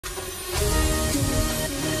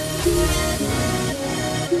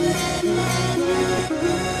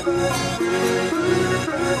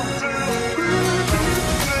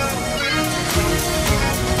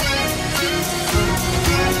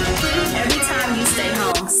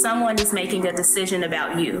Someone is making a decision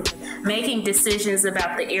about you, making decisions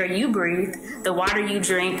about the air you breathe, the water you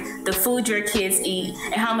drink, the food your kids eat,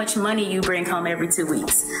 and how much money you bring home every 2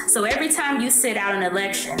 weeks. So every time you sit out an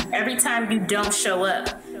election, every time you don't show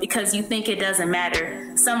up because you think it doesn't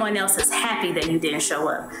matter, someone else is happy that you didn't show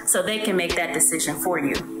up, so they can make that decision for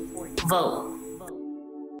you. Vote.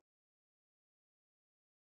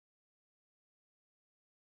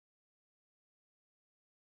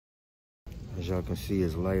 As y'all can see,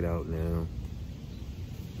 it's light out now.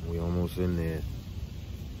 We almost in there.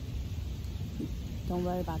 Don't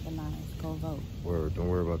worry about the lines. Go vote. Word, don't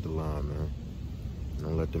worry about the line, man.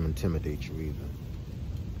 Don't let them intimidate you either.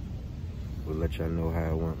 We'll let y'all know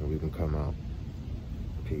how it went when we can come out.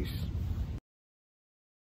 Peace.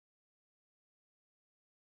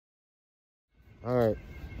 All right.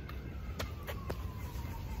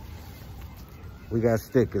 We got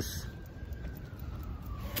stickers.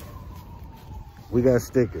 We got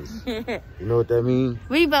stickers. You know what that means?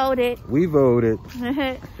 We voted. We voted.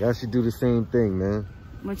 Y'all should do the same thing, man.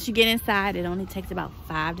 Once you get inside, it only takes about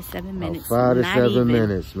 5 to 7 minutes. 5 to 7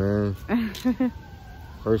 minutes, man.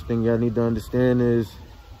 First thing y'all need to understand is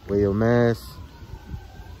wear your mask,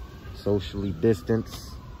 socially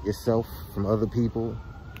distance yourself from other people,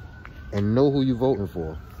 and know who you're voting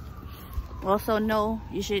for. Also know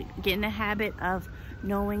you should get in the habit of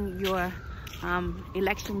knowing your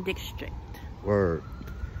election district. Word.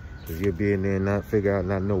 Because you'll be in there and not figure out,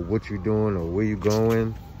 not know what you're doing or where you're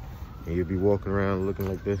going, and you'll be walking around looking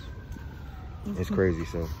like this. It's crazy,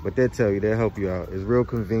 so. But they'll tell you, they'll help you out. It's real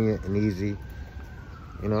convenient and easy.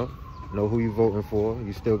 You know who you're voting for.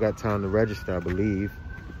 You still got time to register, I believe,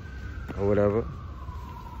 or whatever.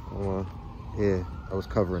 Oh, yeah, I was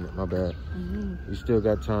covering it, my bad. You still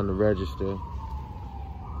got time to register.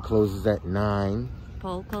 Closes at 9.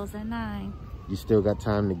 Poll closes at 9. You still got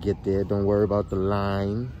time to get there. Don't worry about the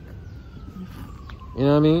line. You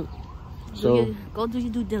know what I mean? So go do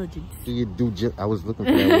your due diligence. Do your due I was looking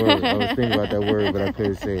for that word. I was thinking about that word, but I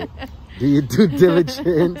couldn't say it. Do your due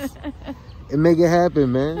diligence and make it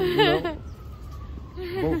happen, man. You know?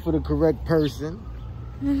 Vote for the correct person.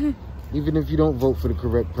 Even if you don't vote for the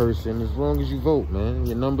correct person, as long as you vote, man.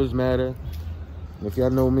 Your numbers matter. And if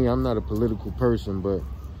y'all know me, I'm not a political person, but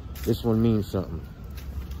this one means something.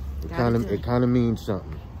 It kind of means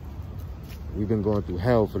something. We've been going through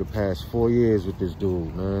hell for the past 4 years with this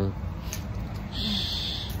dude, man.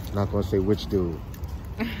 Not gonna say which dude.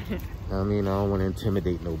 I mean, I don't want to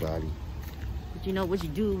intimidate nobody. But you know what you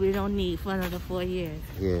do, we don't need for another 4 years.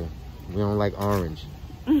 Yeah, we don't like orange.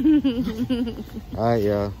 All right,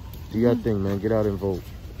 y'all. Do your thing, man. Get out and vote.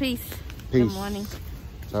 Peace. Peace. Good morning.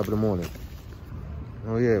 Top of the morning.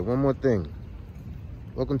 Oh, yeah. One more thing.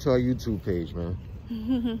 Welcome to our YouTube page, man.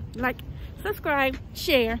 Like, subscribe,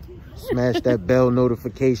 share. Smash that bell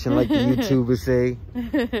notification like the YouTubers say. You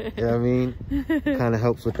know what I mean? Kind of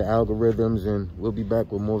helps with the algorithms, and we'll be back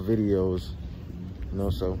with more videos. You know,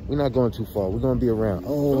 so we're not going too far. We're going to be around.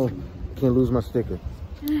 Oh, can't lose my sticker.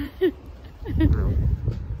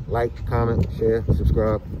 Like, comment, share,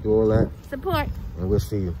 subscribe, do all that. Support. And we'll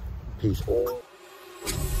see you. Peace.